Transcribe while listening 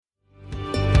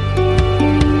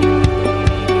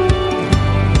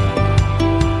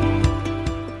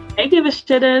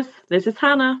Shitters. This is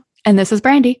Hannah. And this is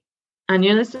Brandy. And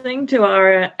you're listening to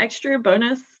our extra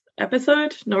bonus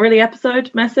episode, not really episode,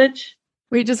 message.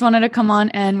 We just wanted to come on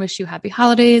and wish you happy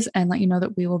holidays and let you know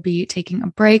that we will be taking a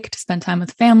break to spend time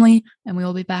with family. And we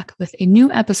will be back with a new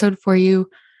episode for you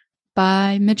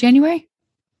by mid-January.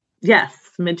 Yes,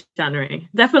 mid-January.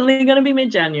 Definitely going to be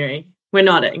mid-January. We're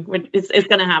nodding. It's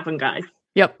going to happen, guys.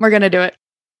 Yep, we're going to do it.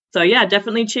 So yeah,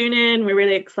 definitely tune in. We're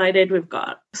really excited. We've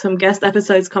got some guest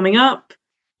episodes coming up.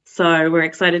 So we're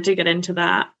excited to get into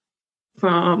that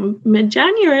from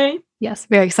mid-January. Yes,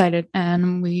 very excited.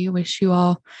 And we wish you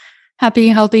all happy,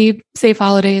 healthy, safe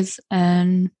holidays.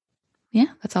 And yeah,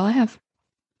 that's all I have.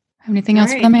 Have anything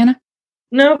else for them, Anna?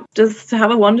 Nope, just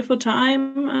have a wonderful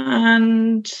time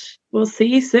and we'll see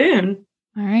you soon.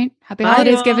 All right. Happy Bye,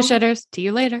 holidays, y'all. Give a Shitters. See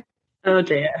you later. Oh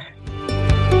dear.